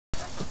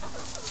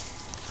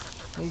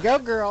Here you go,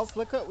 girls.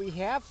 Look what we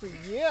have for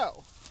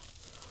you.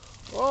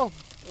 Oh,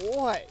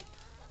 boy.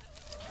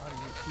 How do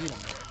you feed them?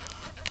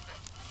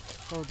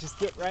 We'll just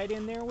get right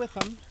in there with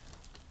them.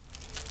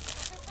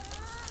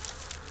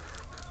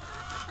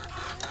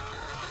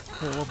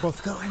 Here, we'll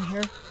both go in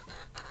here.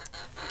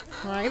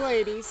 All right,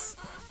 ladies.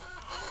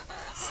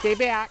 Stay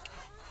back.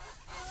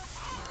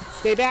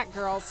 Stay back,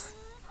 girls.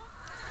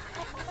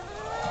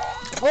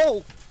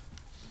 Oh!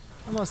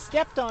 Almost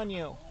stepped on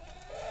you.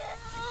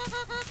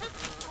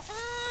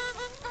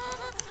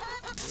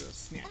 We'll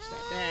snatch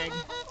that bag.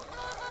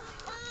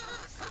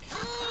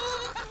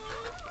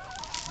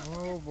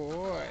 Oh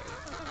boy.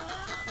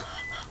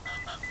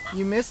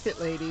 You missed it,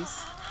 ladies.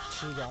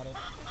 She got it.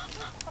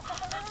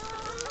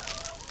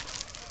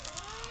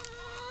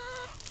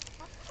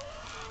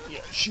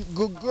 Yeah,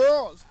 good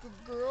girls,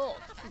 good girls,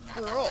 good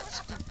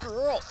girls, good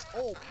girls.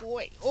 Oh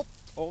boy.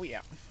 Oh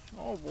yeah.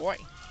 Oh boy.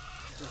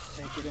 Just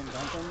take it and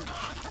dump them.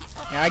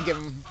 Yeah, I give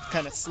them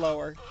kind of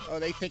slower. Oh,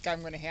 they think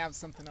I'm going to have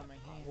something on my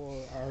hand.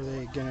 Well, are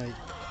they gonna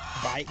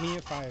bite me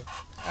if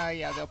I?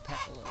 Yeah, they'll peck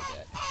a little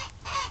bit.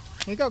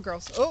 Here you go,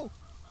 girls. Oh,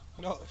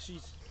 No,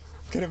 she's.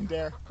 look at them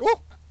there.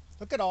 Oh,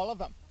 look at all of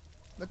them.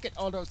 Look at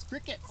all those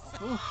crickets.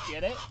 Oh,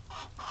 get it?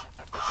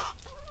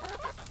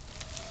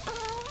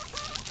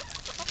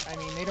 I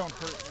mean, they don't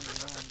hurt when they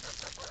run.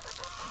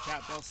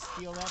 God, they'll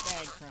steal that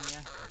bag from you.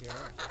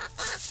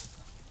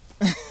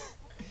 Yeah.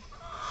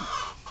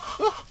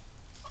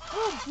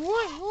 Oh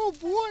boy, oh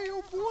boy,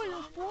 oh boy,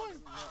 oh boy.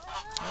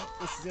 Oh,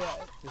 this is it.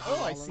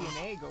 Oh, I see an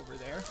egg over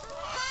there.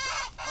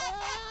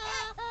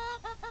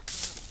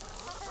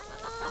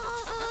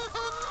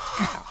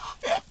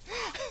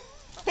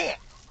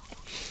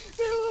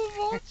 They're little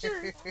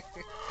vultures.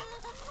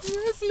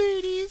 Yes,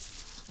 ladies.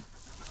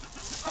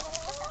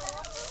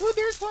 Oh,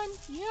 there's one.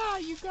 Yeah,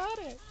 you got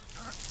it.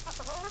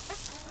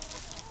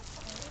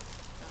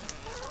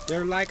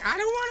 They're like, I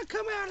don't want to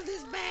come out of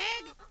this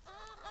bag.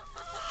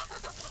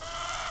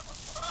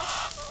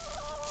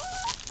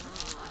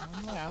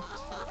 One left.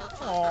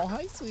 Oh,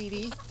 hi,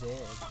 sweetie.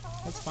 Dead.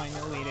 That's fine.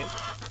 They'll eat it.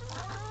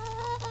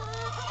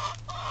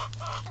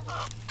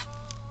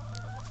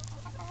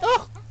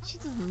 Oh, she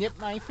just nipped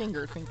my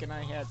finger thinking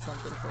I had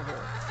something for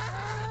her.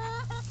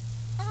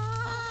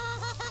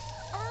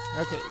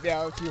 Okay,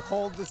 now if you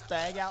hold this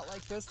bag out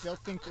like this, they'll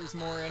think there's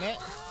more in it.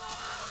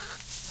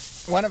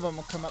 One of them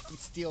will come up and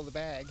steal the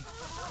bag.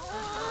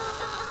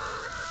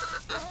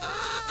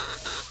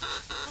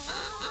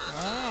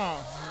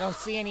 Oh, I don't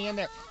see any in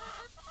there.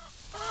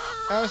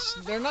 Oh,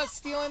 they're not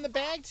stealing the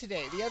bag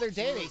today. The other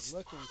day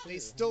they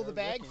stole the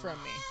bag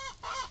from me.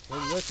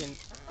 They're looking.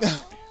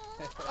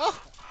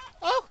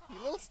 Oh, you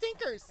little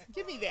stinkers.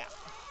 Give me that.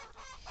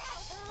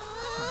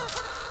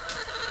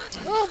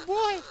 Oh,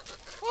 boy.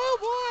 Oh,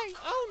 boy.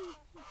 Oh,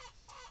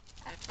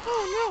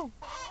 no.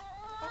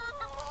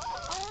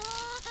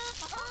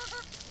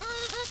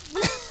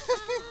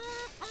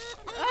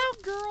 Oh,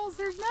 girls,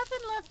 there's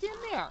nothing left in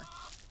there.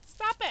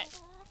 Stop it.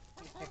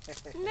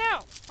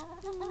 No.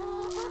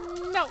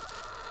 No.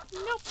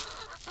 Nope.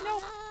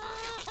 Nope.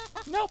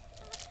 Nope.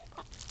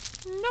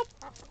 Nope.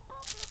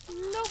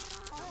 Nope.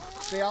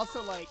 They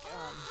also like,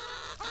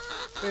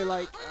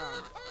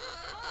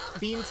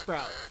 bean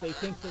sprouts. They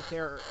think that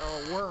they're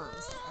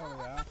worms. Oh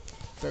yeah.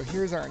 So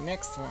here's our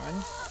next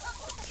one.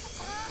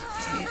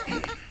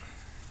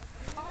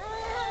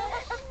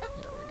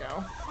 There we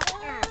go.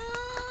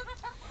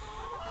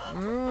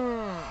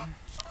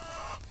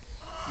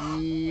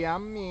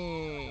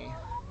 Yummy.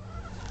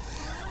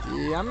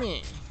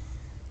 Yummy.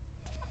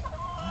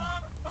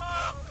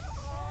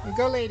 Here you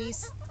go,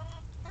 ladies.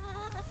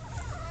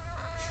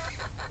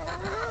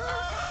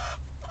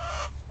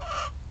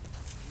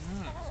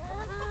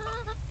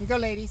 Here you go,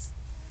 ladies.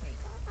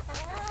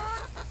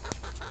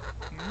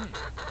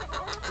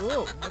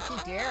 Ooh, looky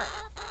there.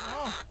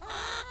 Oh,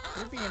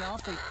 you're being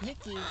awfully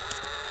picky.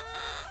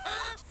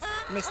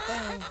 Miss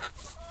Thing.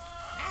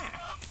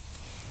 Ah,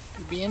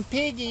 you're being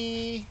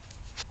piggy.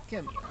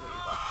 Come here,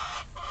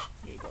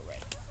 Here you go,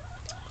 Red.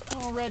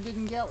 Oh, Red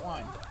didn't get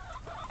one.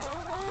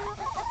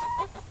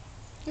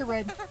 Here,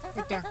 Red.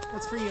 Right there.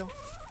 What's for you?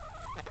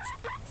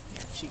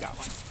 Here, she got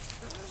one.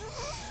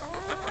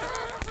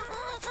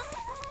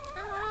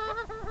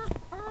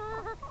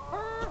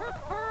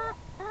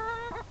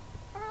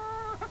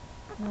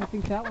 I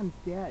think that one's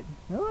dead.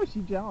 Oh,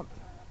 she jumped.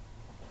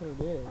 So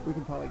it is. We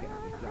can probably get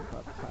her to jump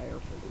up higher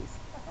for these.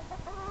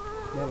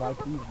 They like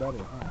these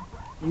better, huh?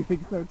 You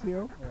think so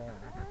too? Yeah.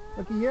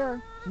 Looky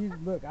here.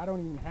 Look, I don't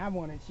even have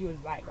one, and she was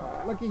like,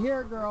 Looky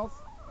here, girls.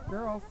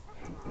 Girls.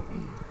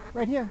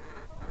 Right here.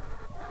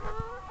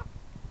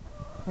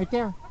 Right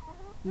there.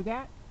 See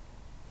that?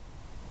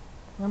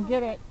 Come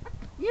get it.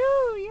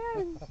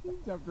 Yes. She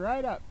jumped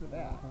right up for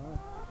that.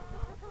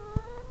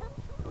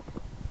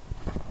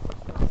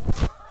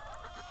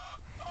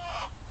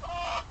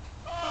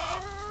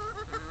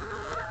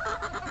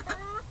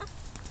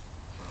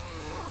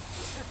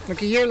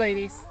 Looky here,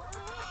 ladies.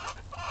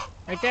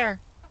 Right there.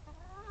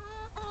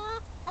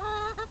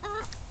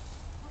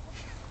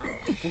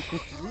 She's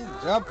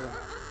jumping.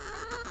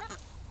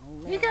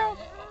 Here you go.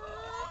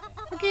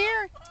 Look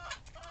here.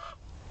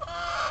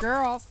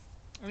 Girls.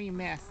 Oh, you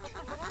missed.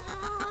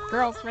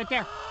 Girls, right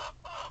there.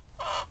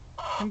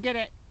 Come get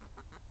it.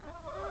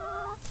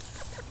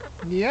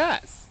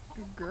 Yes.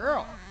 Good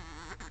girl.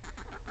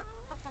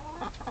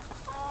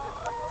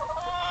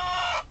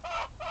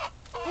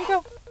 There you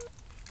go.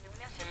 New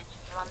message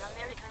from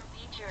American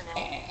Bee Journal.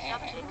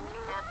 Subject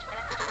at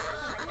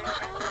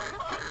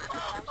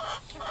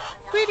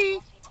Pretty.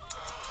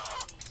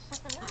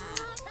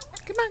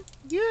 Come on.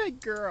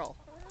 Good girl.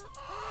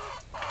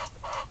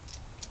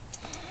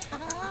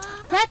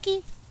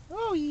 Lucky.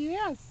 Oh,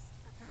 yes.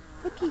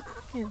 Looky.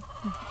 Here.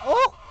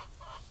 Oh!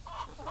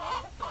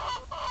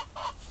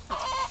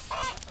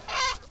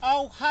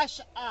 Oh, hush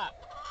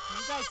up.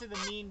 You guys are the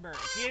mean birds.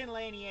 You didn't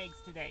lay any eggs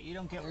today. You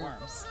don't get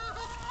worms.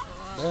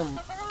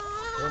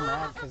 They're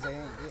mad because they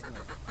ain't getting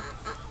it.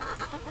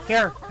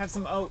 Here, have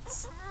some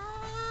oats.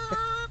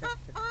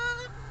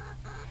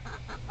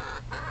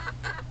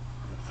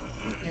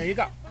 There you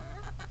go.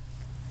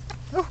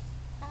 Oh.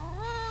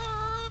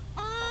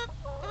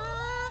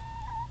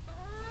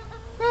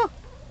 Oh.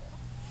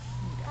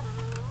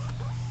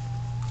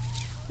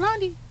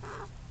 Blondie.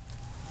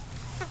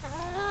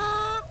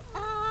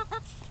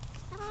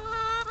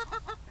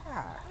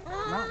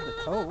 Not the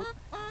coat.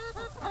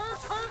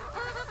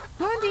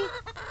 Blondie.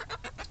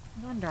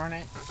 Oh, darn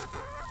it.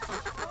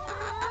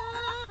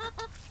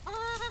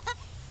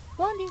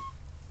 Blondie.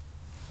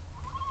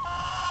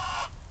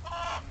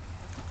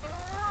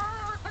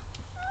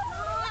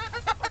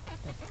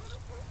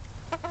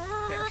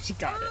 There, she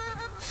got it.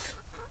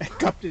 I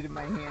cupped it in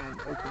my hand,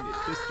 opened it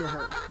just to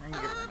her. I can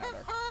give her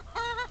another.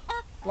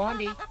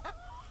 Blondie.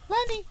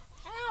 Blondie.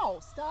 Ow,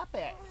 stop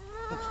it.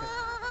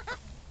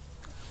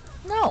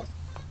 No.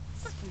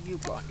 This is for you,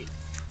 Blondie.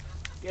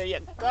 There you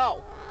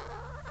go.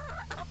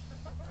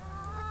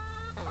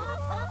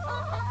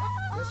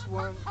 This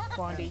one,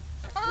 Blondie.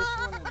 this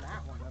one and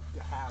that one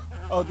have.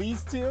 Oh,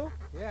 these two?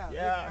 Yeah,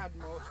 Yeah. they've had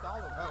most all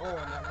of them. Oh,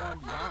 and that one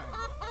behind.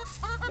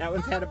 That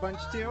one's had a bunch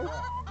too?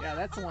 Yeah,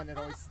 that's the one that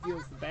always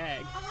steals the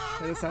bag.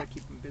 That's how I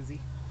keep them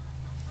busy.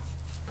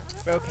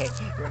 Okay,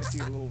 you want to see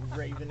the little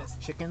ravenous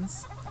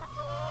chickens?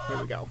 Here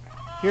we go.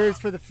 Here's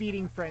for the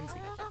feeding frenzy.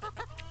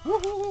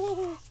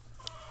 Woo-hoo-hoo-hoo-hoo.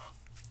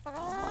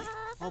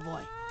 Oh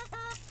boy.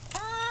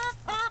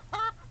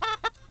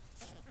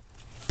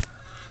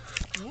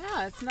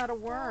 Yeah, it's not a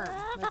worm.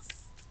 That's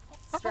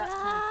strapped to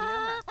the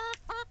camera.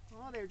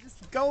 Oh, they're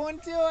just going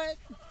to it.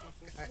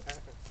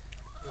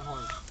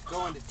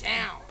 Going to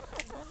town.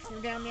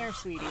 Come down there,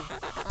 sweetie.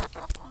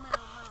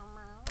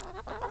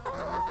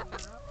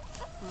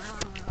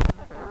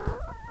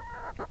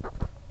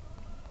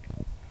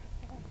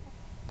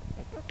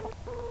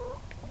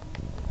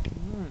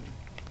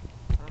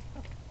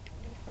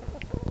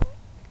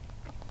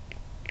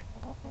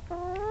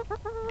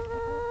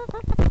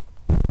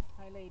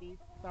 Hi, ladies.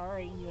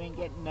 Sorry, you ain't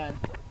getting none.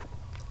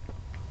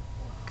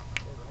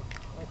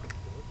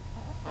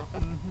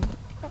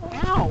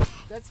 Ow!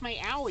 That's my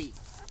owie.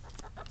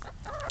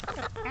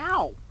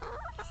 Ow!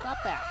 Stop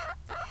that.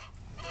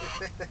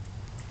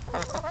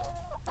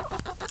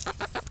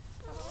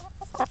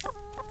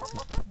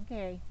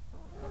 Okay.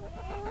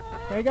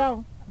 There you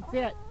go. That's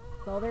it.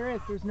 That's all there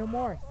is. There's no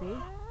more. See?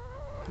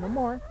 No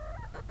more.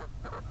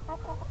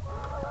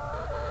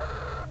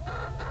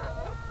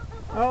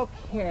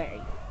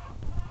 Okay.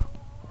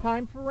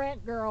 Time for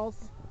rent,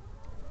 girls.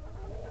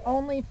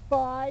 Only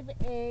 5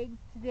 eggs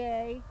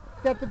today.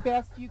 Is that the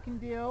best you can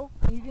do?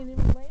 You didn't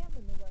even lay them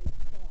in the right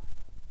spot.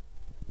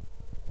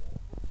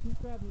 Who's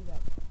grabbing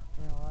that?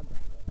 No, I'll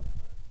grab it.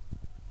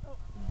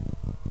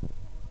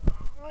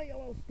 Oh, you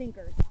little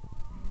stinkers.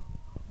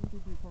 What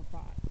did we do for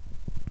 5?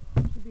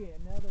 There should be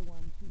another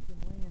one. She's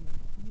been laying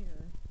in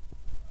here.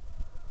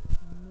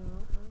 No,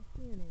 not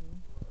seeing any.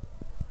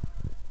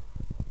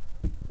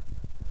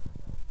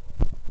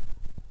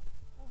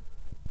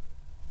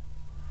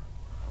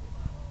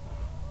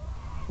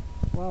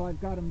 Well,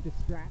 I've got them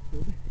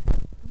distracted.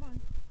 Come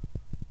on.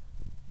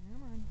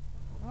 Come on.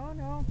 Oh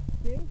no.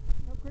 See?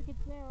 No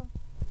crickets there.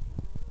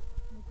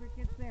 No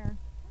crickets there.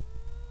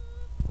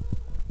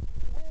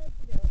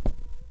 Let's go.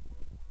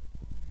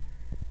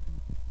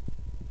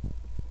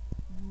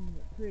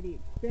 Pretty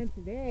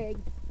expensive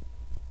eggs,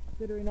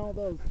 considering all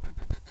those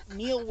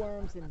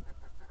mealworms and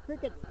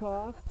crickets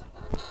cost.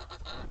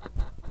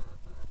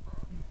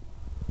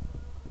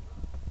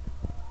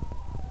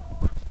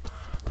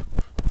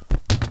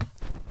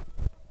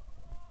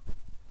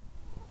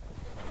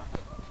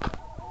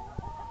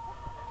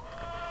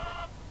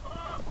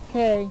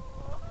 Okay.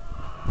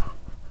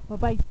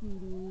 Bye-bye,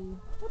 sweetie.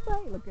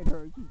 Bye-bye. Look at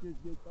her. She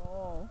just gets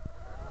all...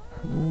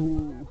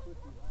 Ooh.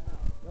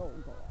 Oh,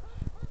 gosh.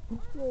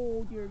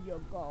 Oh, there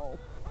you go.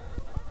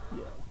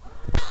 Yes.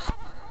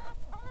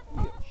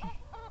 Yes.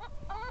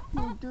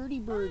 You're a dirty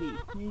birdie.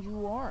 Yes,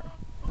 you are.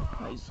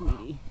 Hi,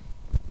 sweetie.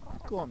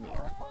 Come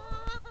here.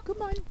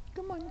 Come on.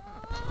 Come on.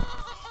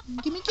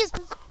 Give me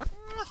kisses.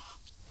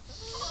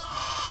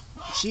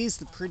 She's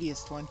the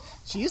prettiest one.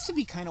 She used to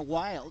be kind of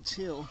wild,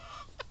 too.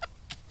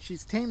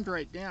 She's tamed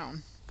right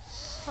down.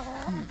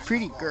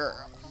 Pretty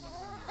girl.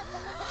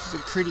 She's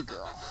a pretty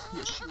girl.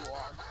 Yes, you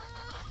are.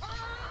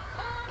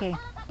 Okay,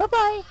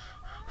 bye-bye.